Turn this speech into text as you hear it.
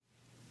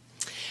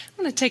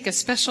I want to take a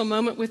special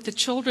moment with the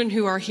children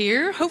who are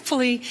here.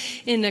 Hopefully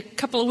in a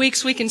couple of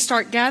weeks we can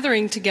start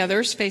gathering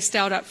together, spaced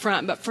out up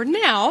front. But for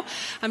now,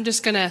 I'm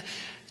just going to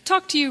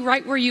talk to you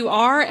right where you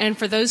are. And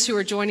for those who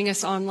are joining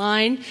us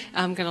online,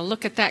 I'm going to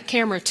look at that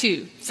camera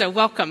too. So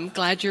welcome.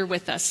 Glad you're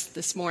with us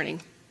this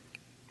morning.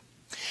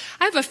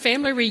 I have a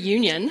family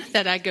reunion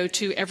that I go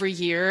to every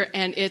year,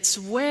 and it's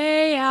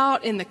way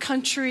out in the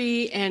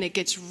country, and it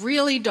gets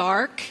really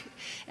dark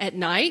at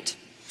night.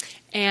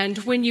 And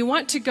when you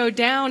want to go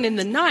down in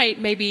the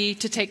night, maybe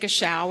to take a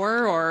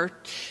shower or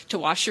to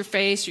wash your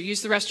face or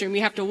use the restroom,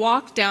 you have to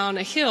walk down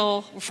a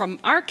hill from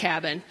our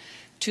cabin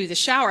to the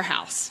shower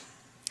house.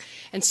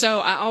 And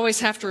so I always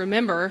have to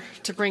remember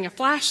to bring a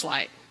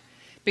flashlight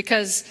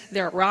because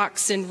there are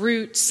rocks and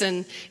roots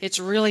and it's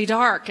really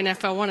dark. And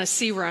if I want to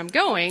see where I'm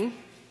going,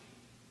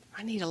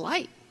 I need a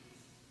light.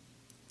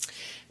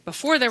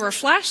 Before there were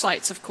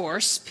flashlights, of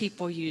course,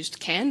 people used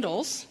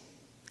candles.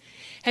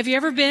 Have you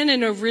ever been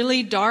in a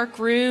really dark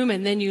room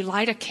and then you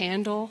light a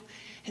candle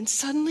and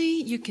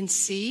suddenly you can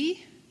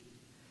see?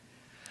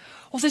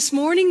 Well, this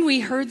morning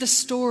we heard the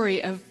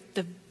story of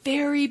the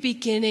very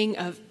beginning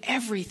of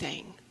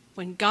everything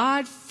when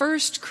God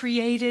first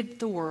created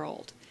the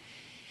world.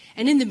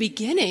 And in the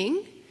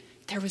beginning,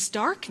 there was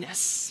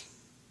darkness.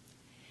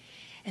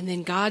 And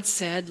then God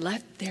said,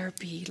 "Let there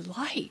be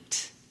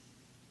light."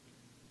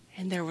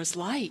 And there was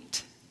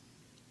light.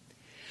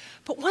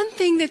 But one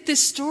thing that this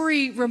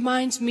story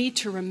reminds me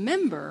to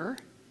remember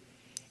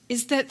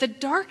is that the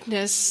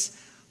darkness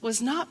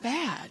was not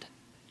bad.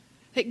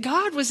 That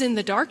God was in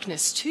the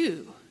darkness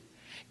too.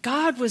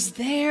 God was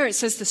there. It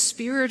says the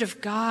Spirit of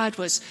God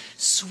was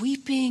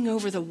sweeping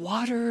over the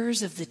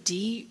waters of the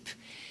deep.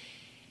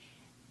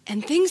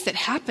 And things that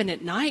happen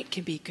at night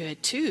can be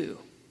good too.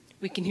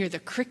 We can hear the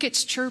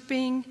crickets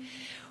chirping.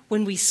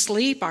 When we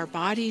sleep, our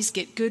bodies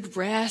get good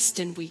rest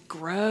and we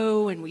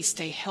grow and we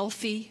stay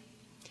healthy.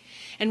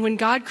 And when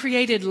God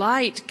created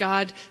light,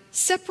 God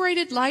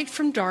separated light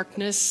from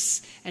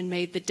darkness and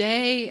made the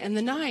day and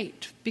the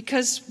night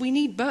because we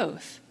need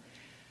both.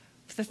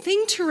 The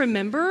thing to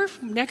remember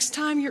next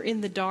time you're in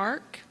the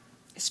dark,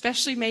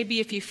 especially maybe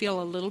if you feel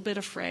a little bit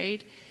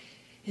afraid,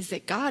 is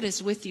that God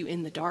is with you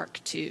in the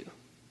dark too.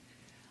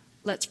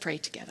 Let's pray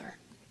together.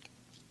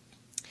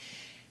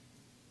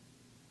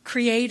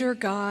 Creator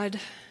God,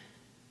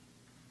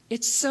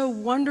 it's so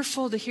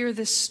wonderful to hear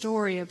this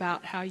story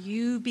about how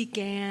you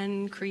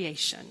began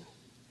creation,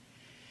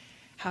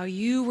 how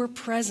you were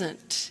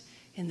present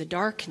in the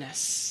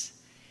darkness,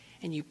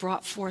 and you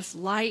brought forth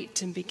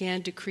light and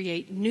began to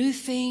create new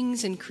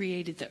things and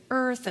created the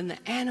earth and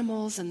the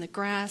animals and the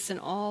grass and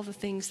all the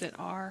things that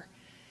are.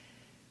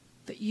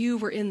 But you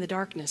were in the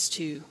darkness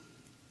too.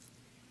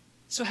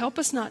 So help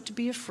us not to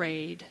be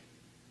afraid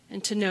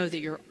and to know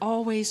that you're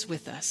always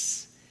with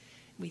us.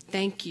 We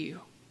thank you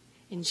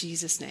in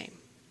Jesus' name.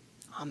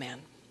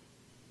 Amen.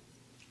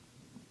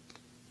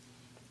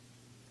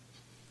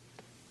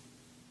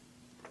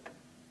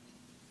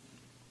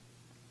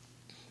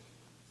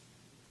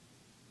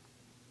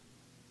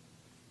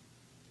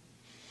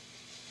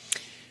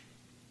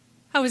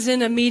 I was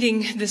in a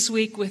meeting this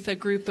week with a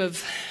group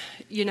of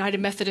United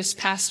Methodist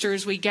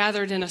pastors. We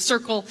gathered in a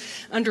circle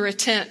under a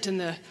tent in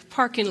the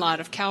parking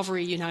lot of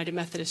Calvary United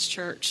Methodist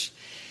Church.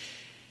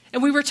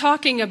 And we were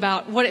talking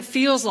about what it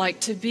feels like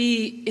to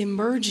be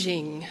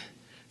emerging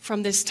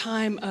from this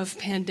time of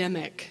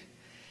pandemic.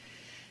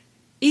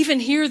 Even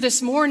here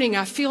this morning,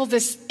 I feel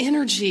this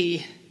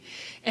energy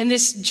and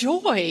this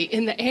joy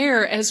in the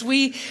air as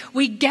we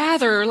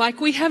gather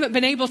like we haven't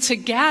been able to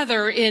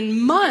gather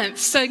in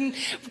months. And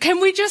can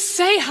we just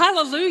say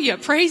hallelujah,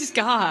 praise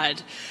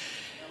God.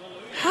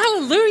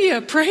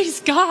 Hallelujah, praise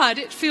God.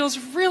 It feels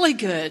really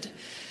good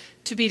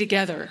to be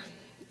together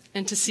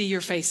and to see your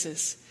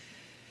faces.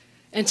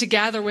 And to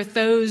gather with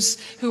those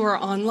who are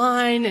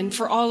online, and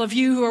for all of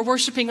you who are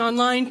worshiping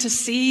online, to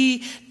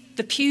see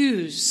the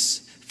pews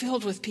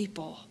filled with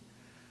people.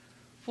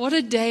 What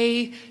a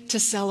day to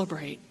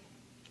celebrate.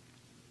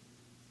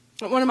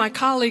 One of my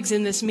colleagues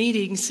in this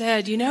meeting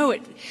said,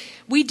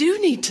 we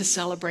do need to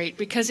celebrate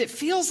because it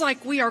feels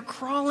like we are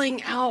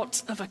crawling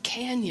out of a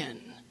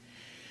canyon.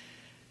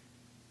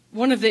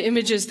 One of the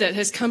images that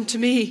has come to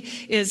me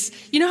is,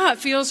 you know how it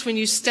feels when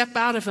you step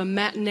out of a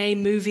matinee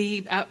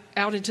movie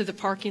out into the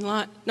parking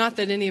lot? Not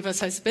that any of us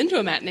has been to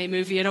a matinee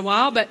movie in a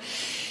while, but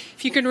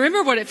if you can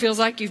remember what it feels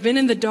like, you've been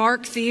in the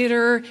dark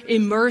theater,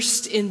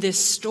 immersed in this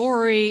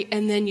story,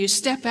 and then you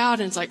step out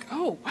and it's like,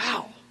 oh,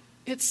 wow,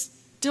 it's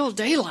still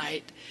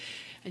daylight.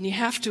 And you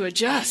have to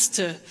adjust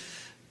to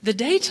the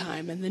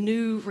daytime and the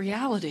new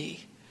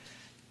reality.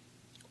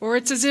 Or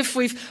it's as if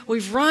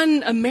we've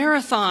run a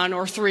marathon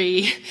or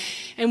 3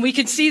 and we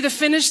can see the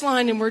finish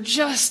line and we're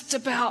just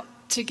about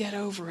to get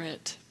over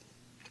it.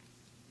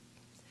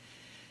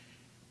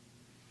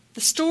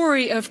 The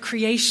story of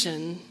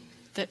creation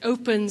that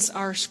opens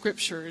our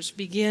scriptures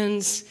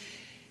begins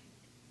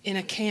in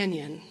a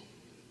canyon,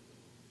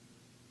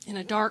 in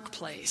a dark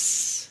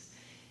place,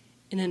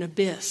 in an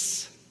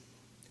abyss.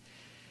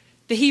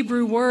 The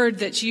Hebrew word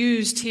that's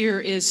used here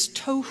is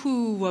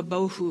tohu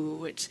wabohu,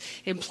 which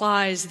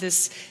implies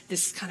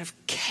this kind of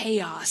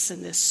chaos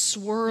and this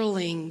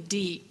swirling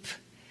deep.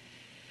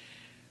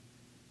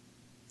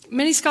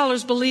 Many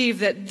scholars believe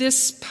that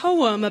this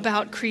poem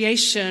about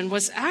creation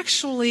was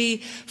actually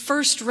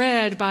first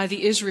read by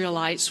the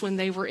Israelites when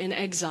they were in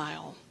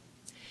exile.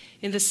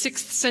 In the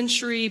 6th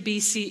century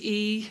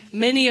BCE,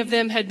 many of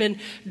them had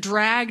been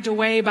dragged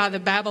away by the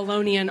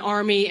Babylonian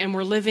army and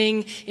were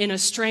living in a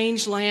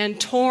strange land,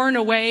 torn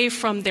away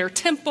from their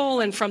temple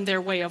and from their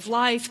way of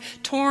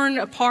life, torn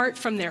apart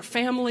from their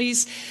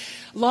families,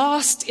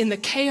 lost in the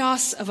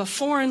chaos of a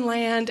foreign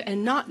land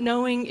and not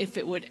knowing if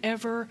it would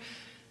ever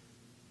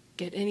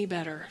get any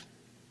better.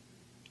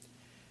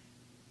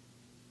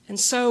 And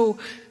so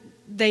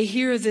they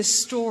hear this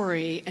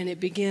story, and it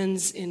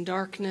begins in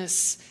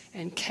darkness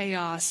and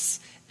chaos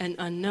and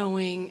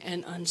unknowing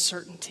and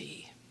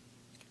uncertainty.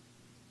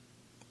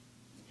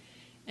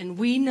 And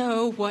we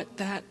know what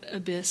that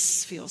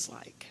abyss feels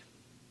like.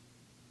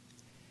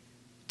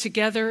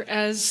 Together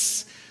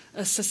as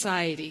a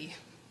society,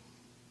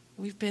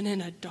 we've been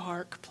in a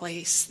dark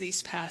place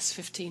these past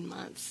 15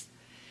 months.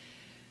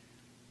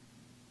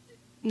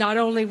 Not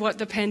only what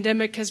the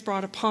pandemic has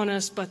brought upon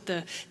us, but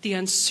the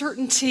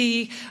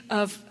uncertainty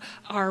of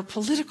our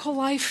political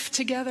life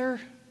together,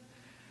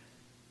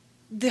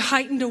 the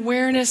heightened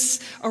awareness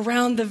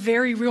around the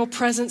very real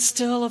presence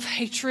still of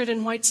hatred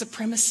and white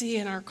supremacy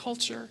in our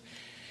culture.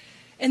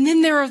 And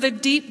then there are the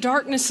deep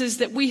darknesses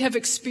that we have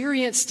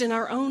experienced in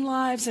our own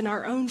lives and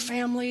our own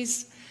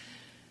families.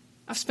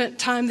 I've spent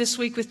time this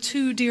week with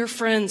 2 dear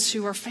friends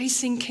who are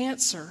facing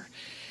cancer,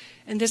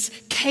 and this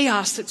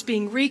chaos that's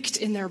being wreaked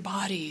in their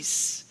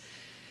bodies,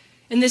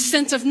 and this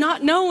sense of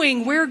not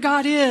knowing where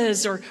God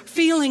is or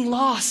feeling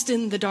lost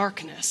in the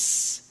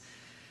darkness.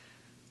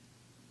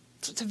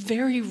 So it's a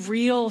very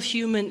real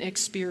human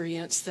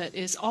experience that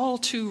is all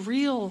too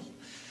real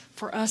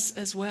for us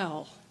as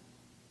well,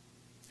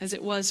 as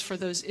it was for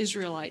those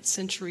Israelites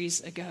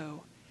centuries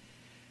ago.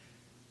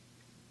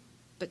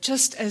 But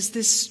just as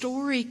this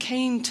story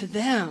came to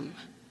them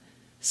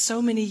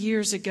so many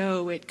years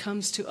ago, it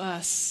comes to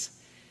us.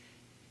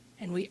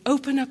 And we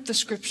open up the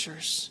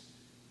scriptures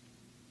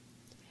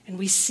and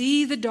we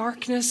see the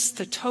darkness,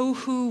 the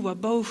tohu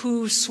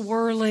wabohu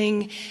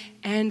swirling,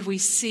 and we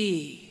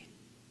see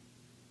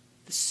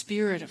the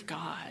Spirit of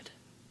God,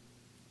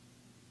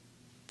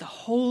 the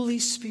Holy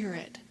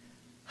Spirit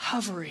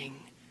hovering,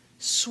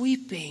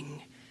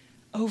 sweeping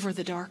over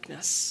the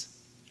darkness.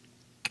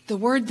 The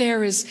word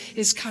there is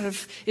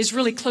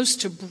really close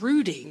to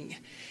brooding.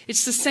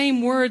 It's the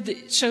same word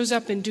that shows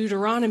up in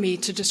Deuteronomy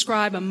to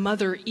describe a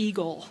mother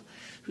eagle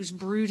who's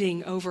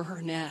brooding over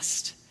her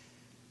nest.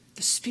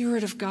 The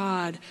Spirit of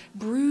God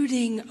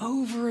brooding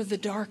over the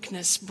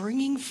darkness,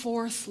 bringing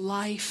forth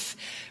life,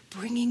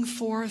 bringing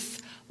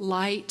forth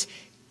light,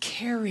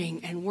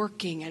 caring and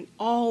working and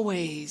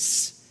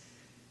always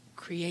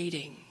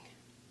creating.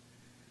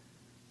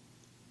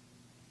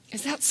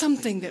 Is that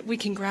something that we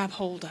can grab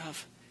hold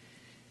of?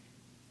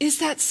 Is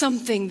that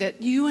something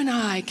that you and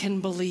I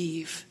can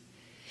believe?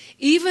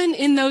 Even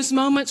in those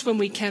moments when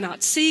we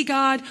cannot see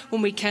God,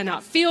 when we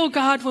cannot feel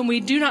God, when we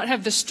do not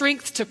have the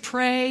strength to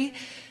pray,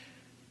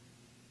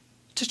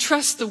 to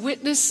trust the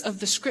witness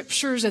of the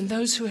scriptures and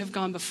those who have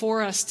gone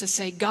before us to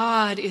say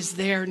God is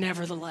there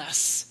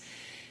nevertheless.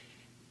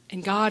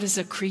 And God is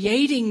a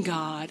creating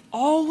God,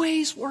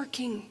 always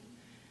working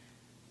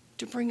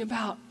to bring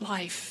about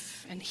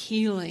life and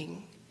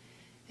healing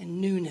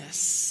and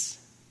newness.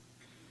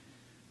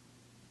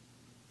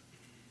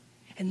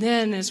 And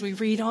then as we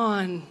read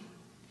on,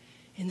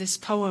 in this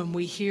poem,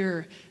 we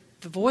hear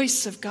the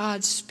voice of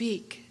God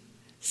speak,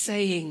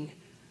 saying,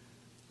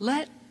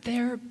 "Let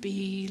there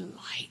be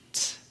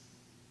light."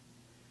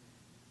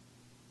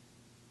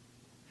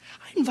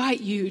 I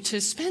invite you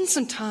to spend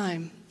some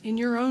time in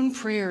your own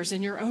prayers,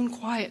 in your own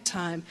quiet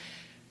time,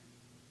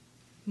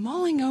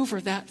 mulling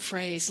over that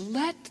phrase,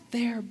 "Let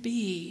there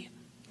be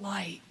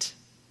light."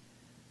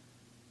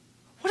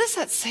 What does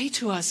that say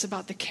to us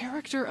about the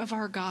character of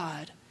our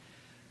God?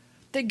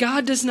 That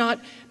God does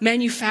not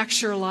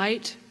manufacture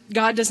light.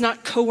 God does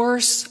not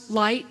coerce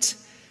light.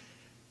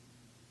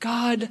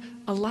 God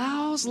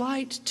allows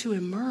light to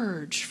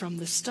emerge from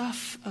the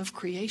stuff of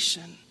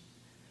creation.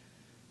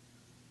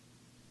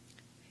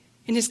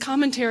 In his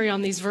commentary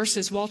on these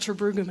verses, Walter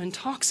Brueggemann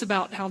talks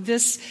about how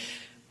this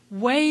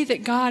way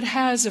that God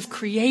has of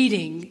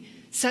creating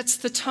sets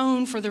the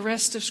tone for the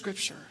rest of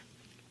Scripture.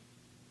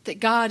 That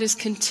God is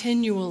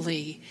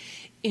continually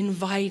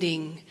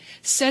inviting,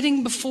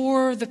 setting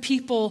before the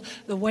people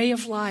the way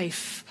of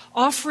life,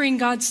 offering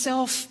God's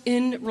self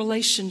in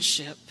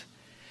relationship,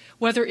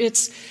 whether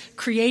it's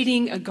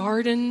creating a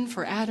garden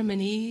for Adam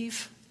and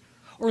Eve,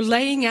 or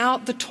laying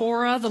out the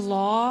Torah, the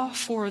law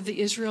for the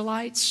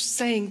Israelites,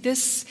 saying,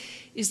 "This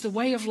is the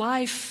way of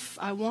life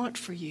I want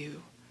for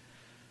you,"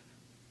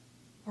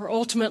 or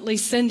ultimately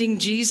sending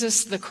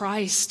Jesus the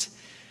Christ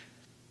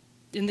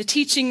In the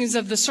teachings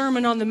of the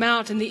Sermon on the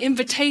Mount and the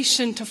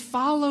invitation to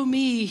follow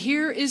me,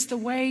 here is the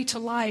way to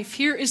life.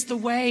 Here is the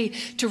way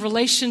to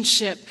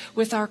relationship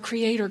with our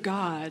Creator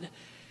God.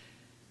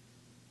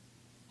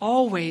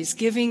 Always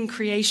giving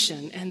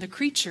creation and the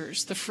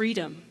creatures the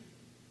freedom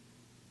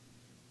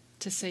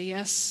to say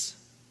yes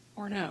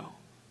or no.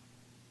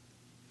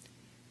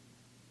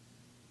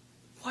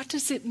 What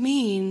does it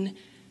mean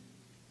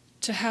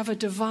to have a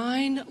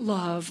divine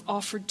love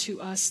offered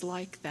to us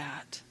like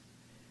that?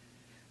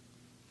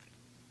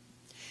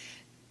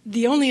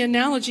 The only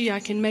analogy I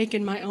can make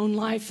in my own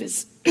life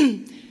is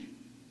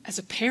as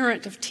a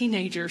parent of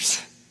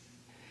teenagers.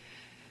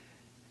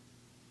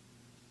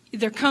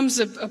 There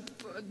comes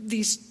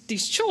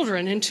these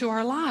children into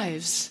our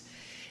lives,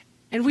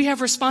 and we have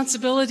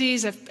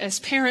responsibilities as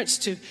parents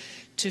to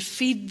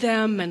feed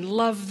them and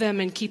love them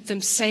and keep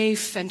them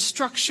safe and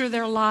structure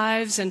their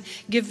lives and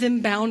give them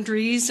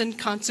boundaries and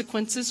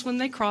consequences when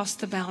they cross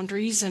the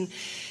boundaries and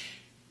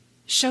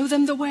show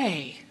them the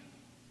way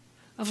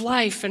of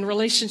life and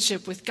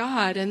relationship with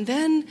God. And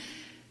then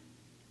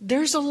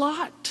there's a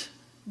lot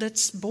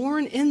that's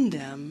born in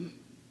them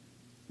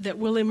that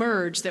will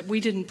emerge that we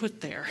didn't put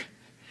there.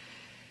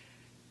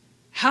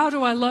 How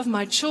do I love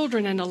my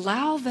children and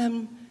allow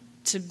them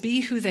to be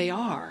who they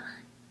are?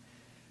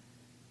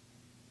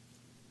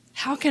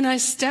 How can I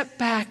step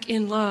back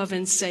in love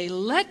and say,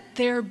 let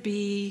there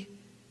be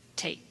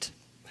Tate.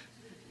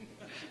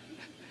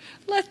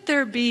 Let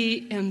there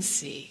be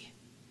MC.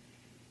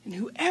 And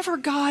whoever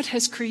God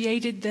has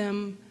created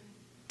them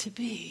to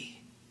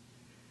be.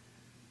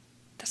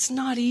 That's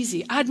not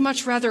easy. I'd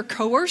much rather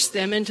coerce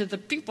them into the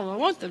people I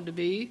want them to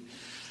be,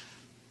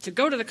 to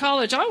go to the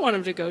college I want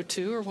them to go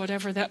to, or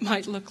whatever that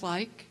might look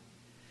like.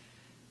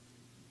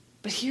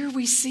 But here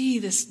we see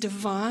this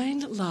divine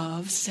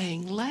love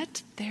saying,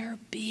 let there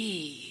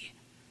be.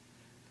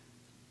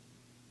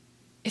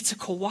 It's a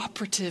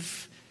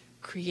cooperative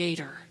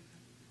creator,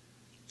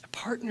 a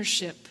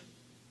partnership,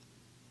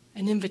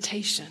 an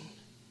invitation.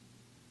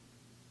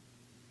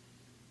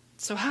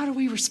 So how do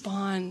we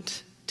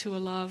respond to a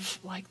love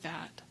like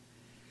that?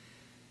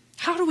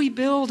 How do we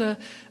build a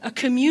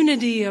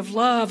community of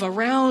love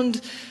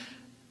around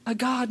a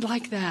God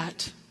like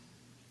that,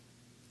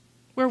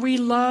 where we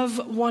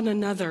love one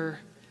another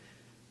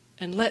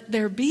and let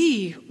there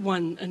be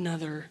one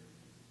another?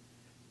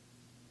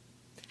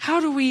 How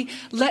do we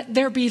let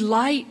there be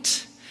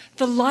light,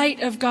 the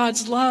light of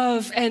God's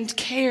love and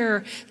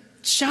care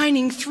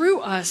shining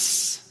through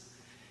us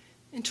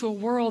into a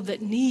world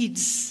that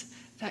needs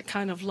that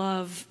kind of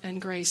love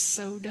and grace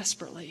so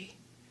desperately?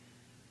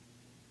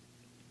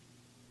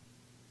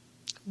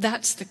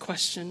 That's the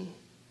question,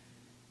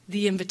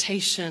 the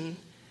invitation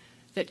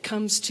that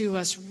comes to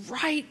us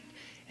right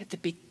at the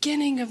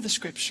beginning of the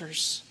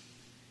Scriptures.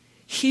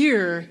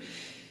 Here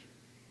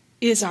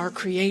is our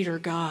Creator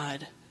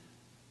God,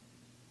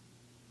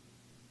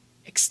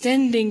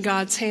 extending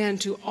God's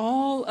hand to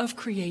all of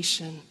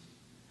creation.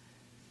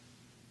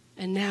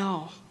 And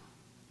now,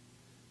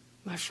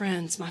 my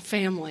friends, my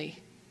family,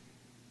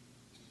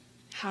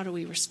 how do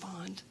we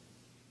respond?